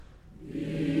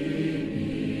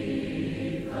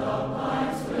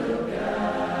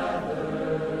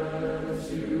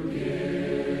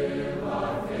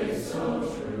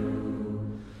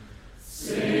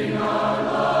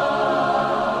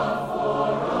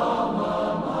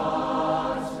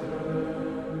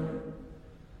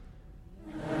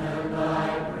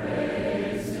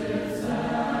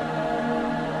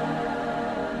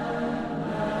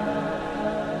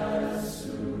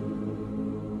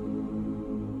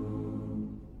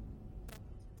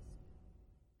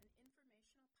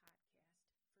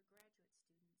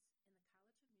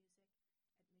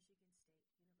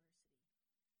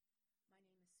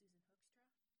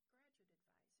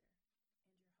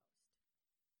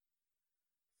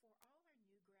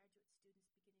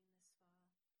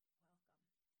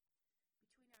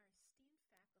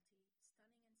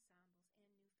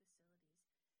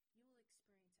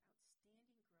experience outstanding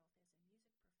growth as a music professional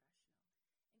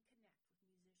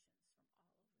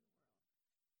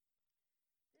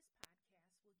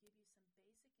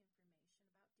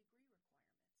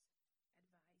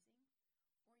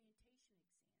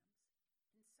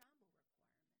and connect with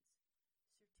musicians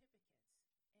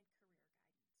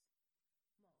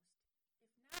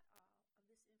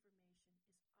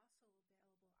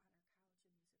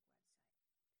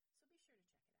from all over the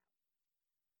world.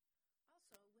 This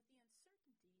podcast will give you some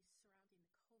basic information about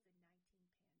degree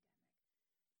requirements,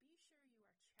 advising, orientation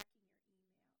exams,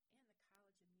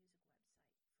 ensemble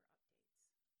requirements,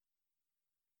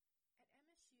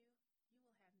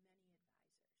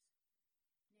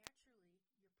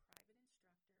 certificates, and career guidance. Most, if not all, of this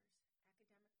information is also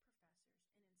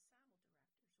available on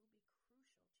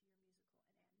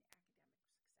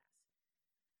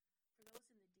our College of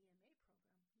Music website,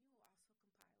 so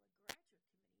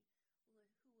be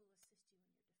sure to check it out.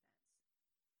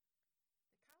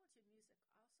 Also, with the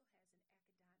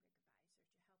uncertainties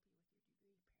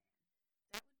surrounding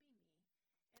the COVID-19 pandemic, be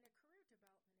sure you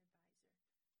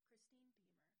are checking your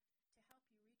email and the College of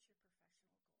Music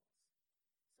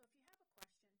website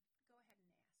for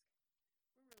updates. At MSU,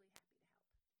 you will have many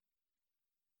advisors.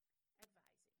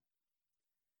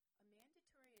 Naturally, your private instructors, academic professors, and ensemble directors will be crucial to your musical and academic success. For those in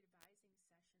the DMA program, you will also compile a graduate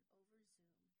committee who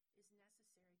will assist you in your defense. The College of Music also has an academic advisor to help you with your degree plan. That would be me, and a career development advisor, Christine Beamer,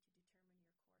 to help you reach your professional goals. So if you have a question, go ahead and ask. We're really happy to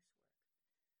help. Advising. A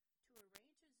mandatory advising session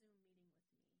over Zoom is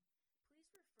necessary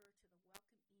to determine your coursework. To arrange a Zoom meeting with me, please refer to the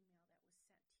welcome email that was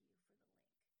sent to you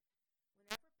for the link.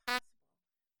 Whenever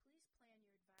possible, please plan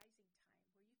your advising time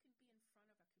where you can be in front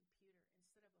of a computer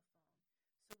instead of a phone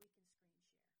so we can screen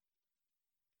share.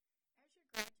 As your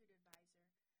graduate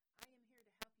advisor, I am here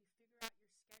to help you figure out your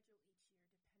schedule each year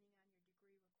depending on your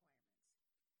degree requirements.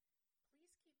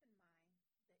 Please keep in mind that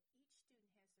each student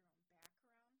has their own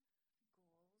background, goals,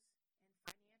 and financial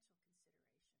considerations,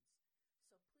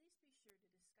 so please be sure to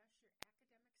discuss your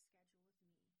academic schedule with me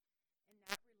and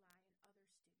not rely on other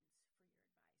students for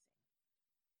your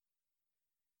advising.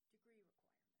 Degree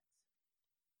requirements.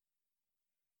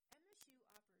 MSU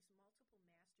offers multiple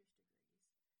master's degrees,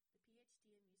 the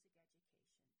PhD in music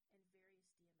education, and various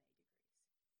DMA degrees.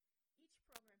 Each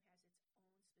program has its own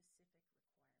specific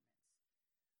requirements.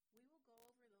 We will go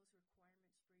over those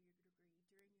requirements for your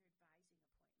degree during your advising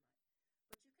appointment,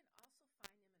 but you can also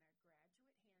find them in our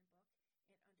graduate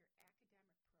handbook and under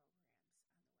academic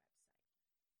programs on the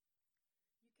website.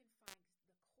 You can find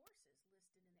the courses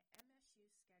listed in the MSU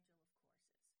schedule of courses.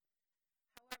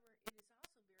 However, it is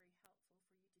also very helpful for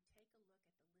you to take a look at the list of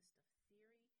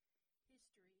theory, history, and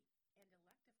elective courses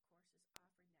offered next year,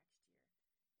 including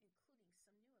some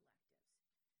new electives.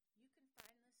 You can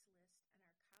find this list on our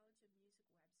College of Music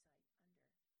website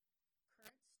under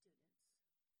Current Students, for Graduate Students,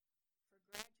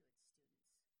 Advising. Orientation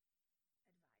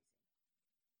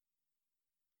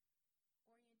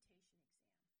exam.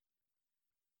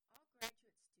 All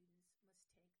graduate students must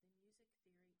take the Music Theory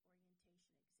Orientation exam.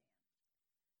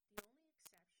 The only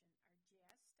exception are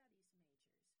jazz studies majors or students in the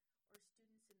PhD in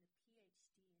music education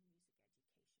program.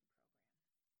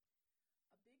 A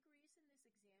big reason this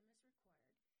exam is required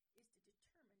is to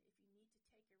determine if you need to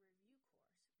take a review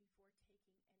course before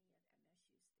taking any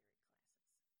of MSU's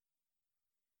theory classes. There are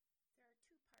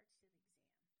two parts to the exam,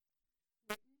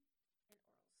 written and oral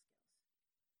skills.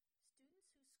 Students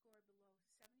who score below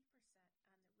 70%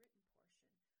 on the written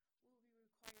portion will be required to take Music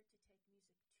 200,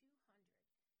 Intro to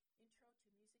Music Theory, and must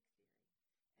complete this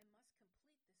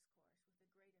course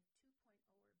with a grade of 2.0 or better before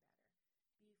enrolling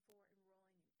in any theory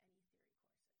courses.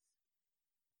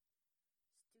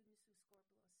 Students who score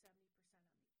below 70% on the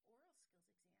oral skills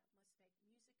exam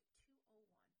must make Music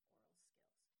 201 oral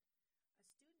skills. A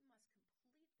student must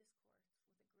complete this course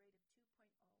with a grade of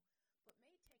 2.0, but may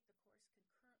take the course concurrently with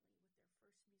their first music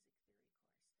theory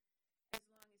course, as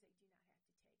long as they do not have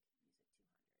to take Music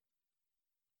 200.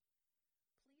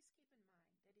 Please keep in mind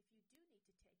that if you do need to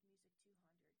take Music 200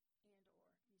 and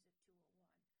or Music 201,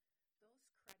 those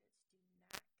credits do not count towards the credits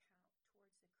needed for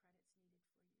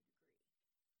your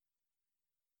degree.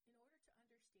 In order to understand and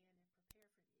prepare for the exam,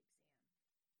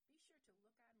 be sure to look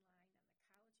online on the College of Music website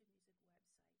under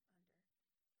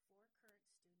For Current Students, For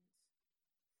Graduate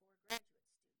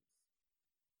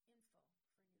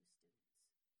Students, Info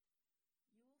for New Students.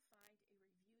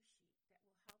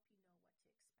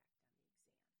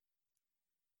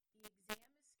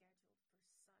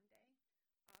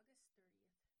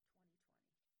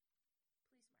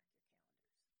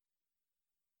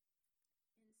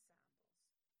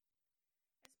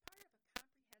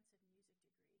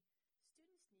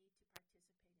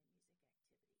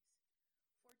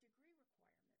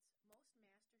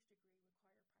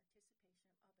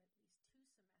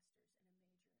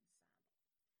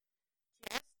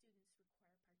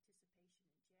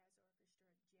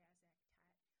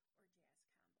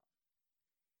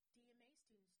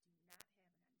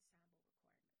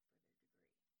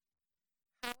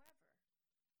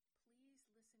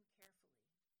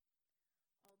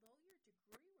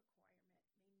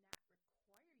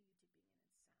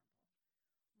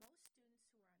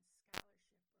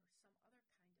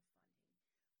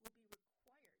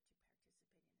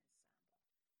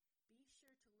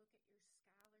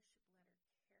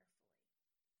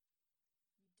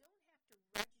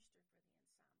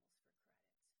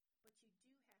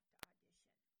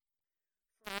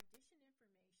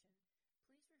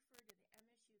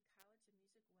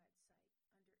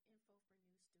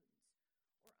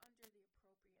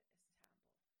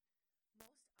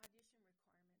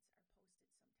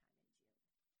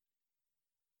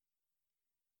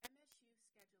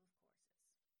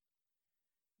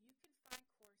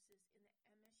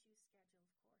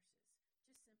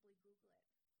 simply Google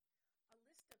it. A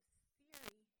list of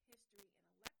theory, history,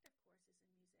 and elective courses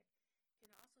in music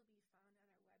can also be found on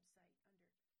our website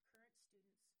under Current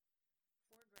Students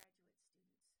for Graduate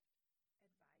Students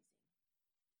Advising.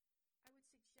 I would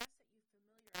suggest that you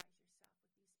familiarize yourself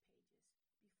with these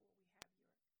pages before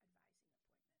we have your advising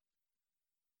appointment.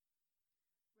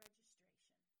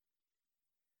 Registration.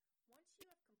 Once you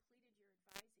have completed your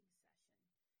advising session,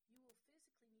 you will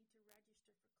physically need to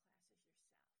register for classes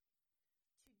yourself.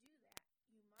 To do that,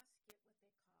 you must get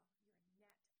what they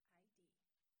call your NET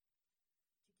ID.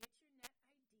 To get your NET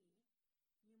ID,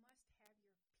 you must have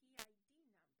your PID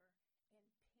number and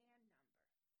PAN number.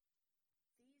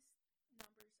 These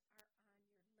numbers are on your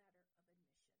letter of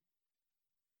admission.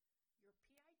 Your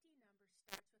PID number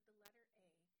starts with the letter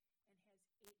A and has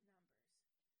 8 numbers.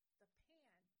 The PAN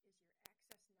is your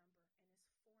access number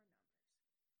and is 4 numbers.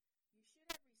 You should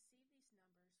have received these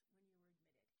numbers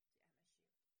when you were admitted to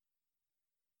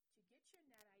MSU. To get your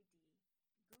NET ID,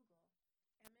 Google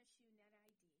MSU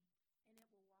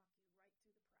NET ID,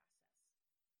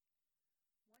 and it will walk you right through the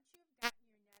process. Once you have gotten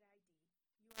your NET ID,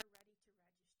 you are ready to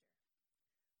register.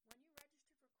 When you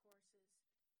register for courses,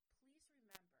 please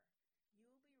remember you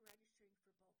will be registering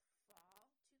for both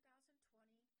fall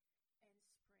 2020 and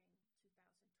spring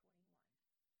 2021.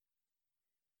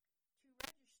 To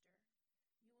register,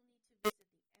 you will need to visit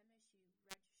the MSU Registrar's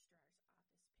Office page.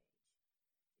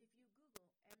 If you Google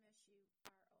MSU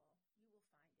RO, you will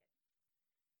find it.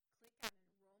 Click on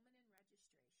Enrollment and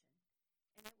Registration,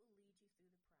 and it will lead you through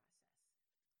the process.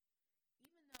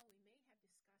 Even though we may have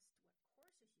discussed what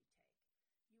courses you take,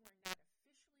 you are not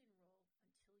officially enrolled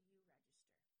until you register.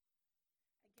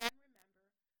 Again, remember,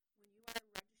 when you are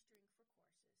registering for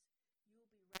courses, you will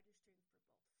be registering for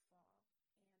both fall and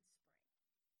spring.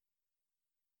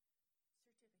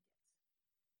 Certificates.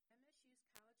 MSU's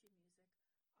College of Music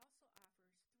also offers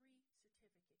 3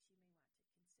 certificates you may want to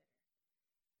consider.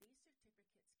 These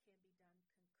certificates can be done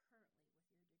concurrently with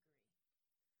your degree.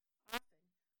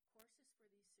 Often, courses for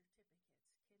these certificates can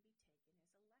be taken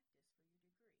as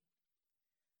electives for your degree.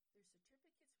 The certificates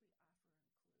we offer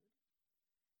include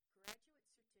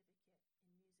Graduate Certificate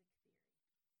in Music Theory,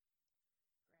 Graduate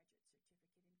Certificate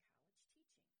in College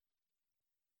Teaching,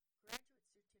 Graduate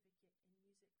Certificate in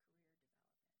Music Career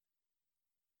Development.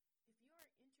 If you are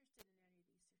interested in any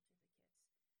of these certificates,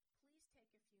 please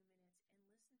take a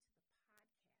few minutes and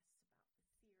listen to the podcasts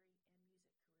about the theory and music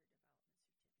career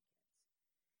development certificates.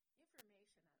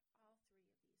 Information on all 3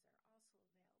 of these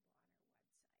are also available on our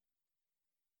website.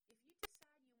 If you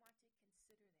decide you want to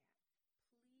consider that, please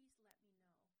let me know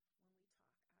when we talk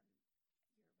on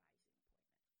your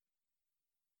advising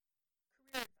appointment.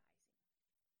 Career advising.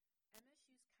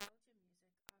 MSU's College of Music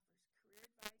offers career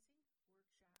advising,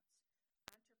 workshops,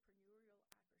 entrepreneurial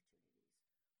opportunities,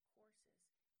 courses,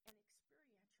 and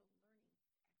experiential learning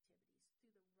activities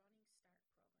through the Running Start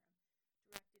program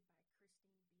directed by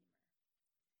Christine Beamer.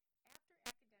 After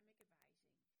academic advising,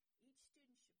 each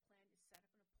student should plan to set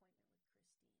up an appointment with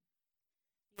Christine.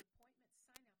 The appointment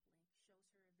sign-up link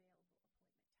shows her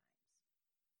available appointment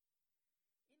times.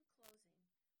 In closing,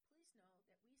 please know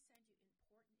that we send you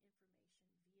important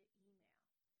information via email.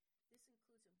 This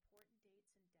includes important dates and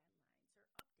deadlines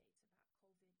or updates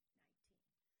about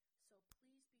COVID-19. So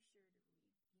please be sure to read